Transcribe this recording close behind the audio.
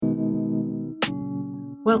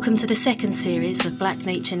Welcome to the second series of Black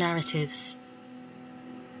Nature Narratives.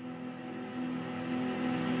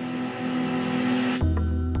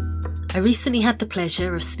 I recently had the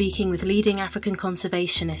pleasure of speaking with leading African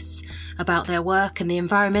conservationists about their work and the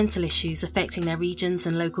environmental issues affecting their regions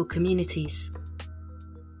and local communities.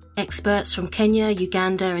 Experts from Kenya,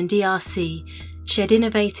 Uganda and DRC shared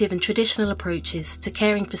innovative and traditional approaches to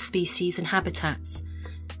caring for species and habitats,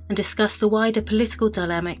 and discuss the wider political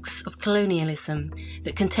dynamics of colonialism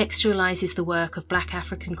that contextualises the work of Black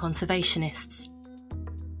African conservationists.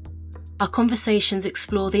 Our conversations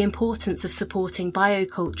explore the importance of supporting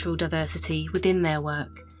biocultural diversity within their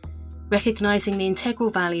work, recognising the integral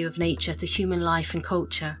value of nature to human life and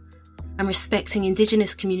culture, and respecting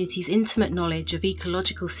indigenous communities' intimate knowledge of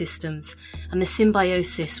ecological systems and the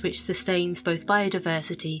symbiosis which sustains both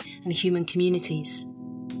biodiversity and human communities.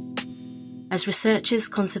 As researchers,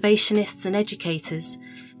 conservationists and educators,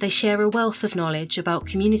 they share a wealth of knowledge about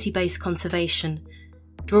community-based conservation,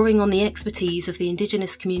 drawing on the expertise of the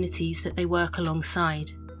indigenous communities that they work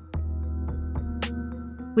alongside.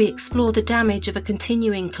 We explore the damage of a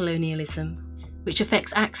continuing colonialism, which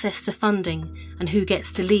affects access to funding and who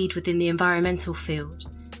gets to lead within the environmental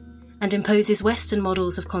field, and imposes Western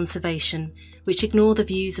models of conservation which ignore the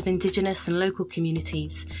views of indigenous and local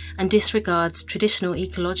communities and disregards traditional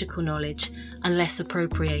ecological knowledge unless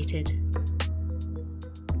appropriated.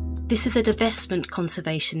 This is a divestment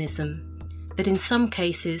conservationism that in some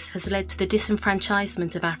cases has led to the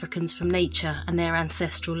disenfranchisement of Africans from nature and their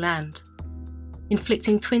ancestral land,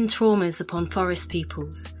 inflicting twin traumas upon forest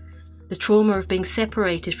peoples: the trauma of being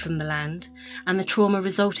separated from the land and the trauma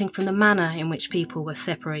resulting from the manner in which people were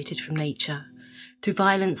separated from nature, through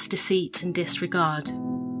violence, deceit and disregard.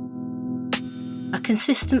 A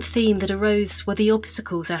consistent theme that arose were the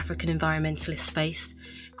obstacles African environmentalists faced,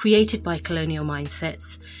 created by colonial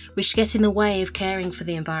mindsets, which get in the way of caring for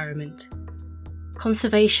the environment.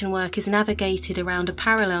 Conservation work is navigated around a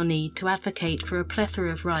parallel need to advocate for a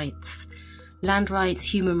plethora of rights: land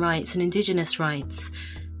rights, human rights and indigenous rights,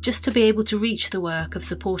 just to be able to reach the work of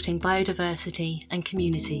supporting biodiversity and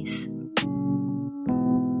communities.